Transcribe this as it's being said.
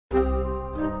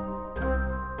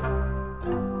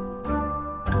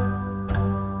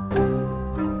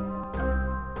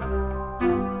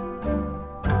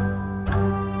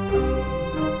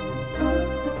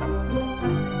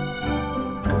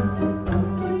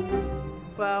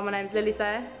Well, my name's Lilly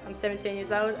Say, I'm 17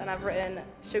 years old and I've written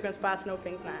Sugar and Spice and All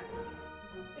Things Nice.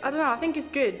 I don't know, I think it's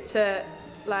good to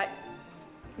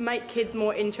make kids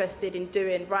more interested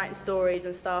in writing stories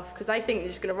and stuff, because they think they're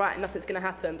just going to write and nothing's going to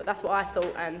happen, but that's what I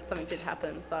thought and something did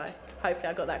happen, so hopefully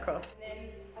I got that across. And then,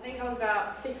 I think I was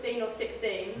about 15 or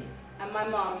 16 and my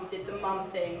mum did the mum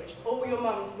thing, which all your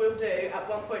mums will do at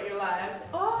one point in your lives.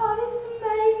 Oh, this is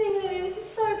amazing, Lily, this is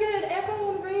so good,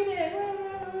 everyone will read it.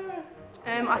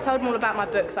 I told them all about my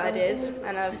book that I did,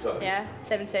 and I've,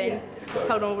 17,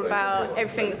 told them all about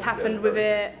everything that's happened with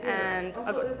it, and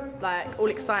I got all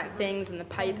exciting things and the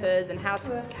papers and how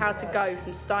to go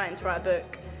from starting to write a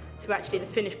book to actually the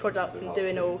finished product and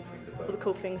doing all the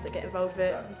cool things that get involved with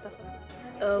it and stuff like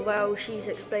that. Well, she's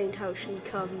explained how she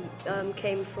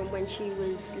came from when she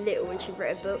was little and she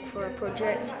wrote a book for a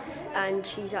project, and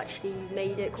she's actually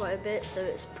made it quite a bit, so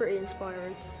it's pretty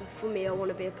inspiring. For me, I want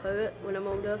to be a poet when I'm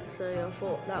older, so I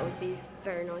thought that would be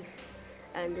very nice,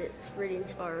 and it's really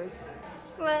inspiring.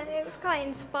 Well, it was quite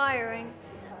inspiring,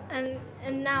 and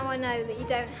now I know that you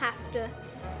don't have to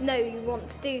know you want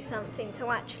to do something to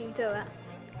actually do it.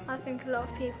 I think a lot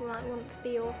of people might want to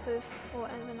be authors or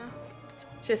whatever now.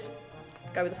 Just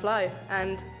go with the flow,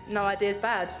 and no idea is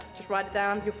bad. Just write it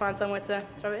down, you'll find somewhere to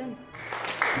throw it in.